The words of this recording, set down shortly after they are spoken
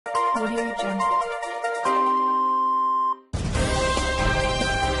Audio Jungle.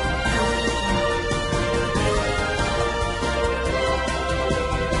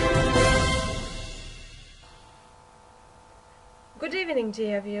 Good evening,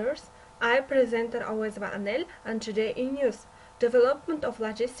 dear viewers. I am presenter Awezva Anel, and today in news, development of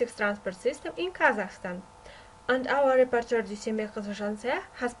logistics transport system in Kazakhstan. And our reporter Dusembek Kazakhansia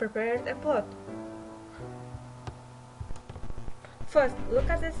has prepared a plot. First, look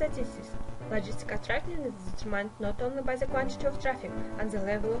at the statistics. Logistic attractiveness is determined not only by the quantity of traffic and the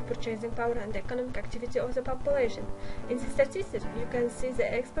level of purchasing power and economic activity of the population. In the statistics, you can see the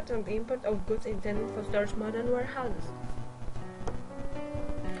export and import of goods intended for storage modern warehouses.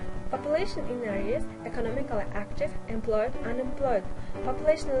 Population in areas economically active, employed, unemployed.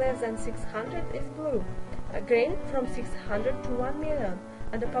 Population less than 600 is blue, green from 600 to 1 million,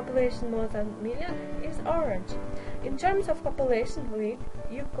 and the population more than million is orange. In terms of population, lead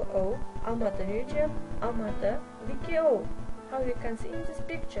UKO, Almaty region, Almaty, VKO, how you can see in this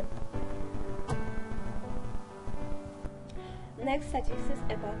picture. Next statistics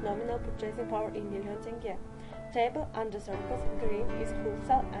about nominal purchasing power in million tenge. Table under circles, green is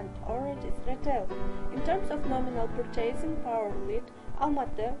wholesale and orange is retail. In terms of nominal purchasing power, lead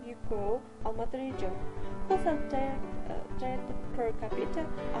Almaty, UKO, Almaty region. Wholesale trade per capita,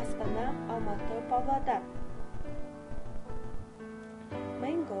 Astana, Almaty, Pavlodar.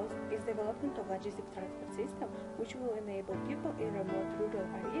 Main goal is development of logistic transport system which will enable people in remote rural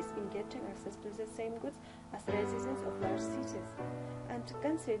areas in getting access to the same goods as residents of large cities, and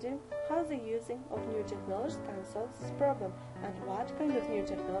considering how the using of new technologies can solve this problem and what kind of new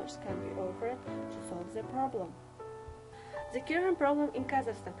technologies can be offered to solve the problem. The current problem in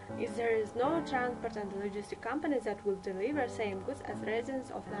Kazakhstan is there is no transport and logistic company that will deliver same goods as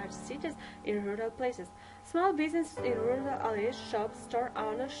residents of large cities in rural places. Small businesses in rural areas, shops, store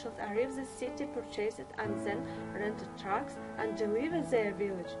owners should arrive the city, purchase it, and then rent trucks and deliver their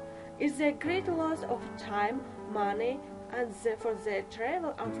village. It's a great loss of time, money, and for their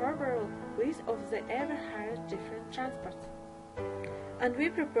travel unfavorable with of the ever higher different transports. And we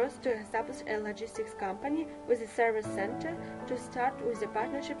propose to establish a logistics company with a service center to start with the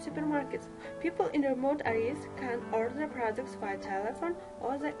partnership supermarkets. People in remote areas can order products via telephone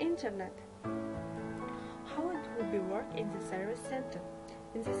or the internet. How it will be work in the service center?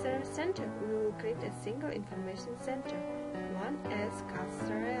 In the service center, we will create a single information center, one as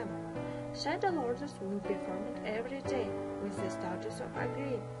CastRM. Schedule orders will be formed every day with the status of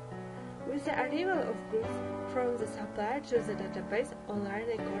agreed. With the arrival of goods from the supplier to the database, online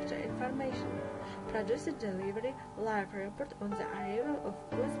record the information. Produce a delivery live report on the arrival of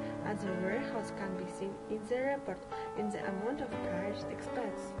goods at the warehouse can be seen in the report in the amount of price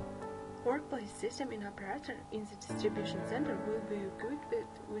expense. Workplace system in operator in the distribution center will be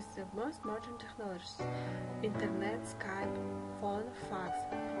equipped with the most modern technologies, Internet, Skype, phone, fax.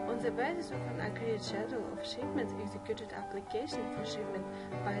 On the basis of an agreed schedule of shipments, executed application for shipment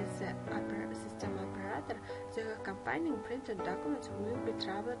by the system operator, the accompanying printed documents will be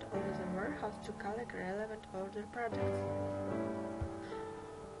traveled over the warehouse to collect relevant order products.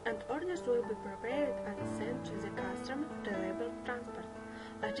 And orders will be prepared and sent to the customer for delivery transport.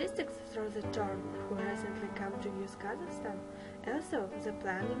 Logistics through the term who recently come to use Kazakhstan. Also, the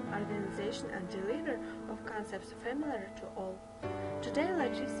planning, organization and delivery of concepts familiar to all. Today,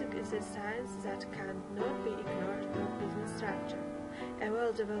 logistics is a science that cannot be ignored in business structure. A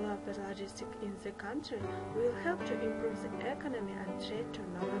well-developed logistics in the country will help to improve the economy and trade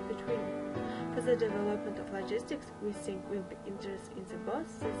turnover between them. For the development of logistics, we think will be interest in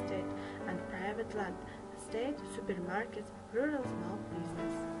both the state and private land, state, supermarkets, rural small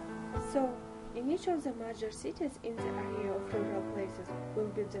business. So, in each of the major cities in the area of rural places will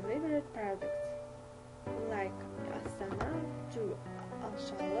be delivered products like Astana to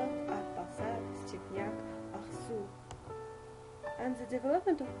Alshalot, Atbasar, Stepnyak, Aksu. And the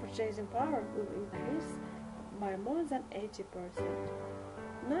development of purchasing power will increase by more than 80%.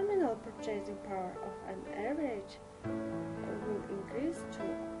 Nominal purchasing power of an average will increase to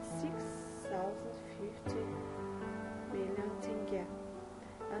 6,050 million tenge.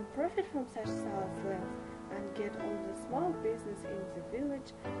 And profit from such sales levels and get all the small business in the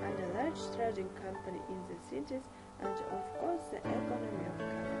village and a large trading company in the cities and of course the economy of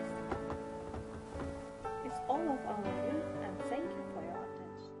Kazakhstan.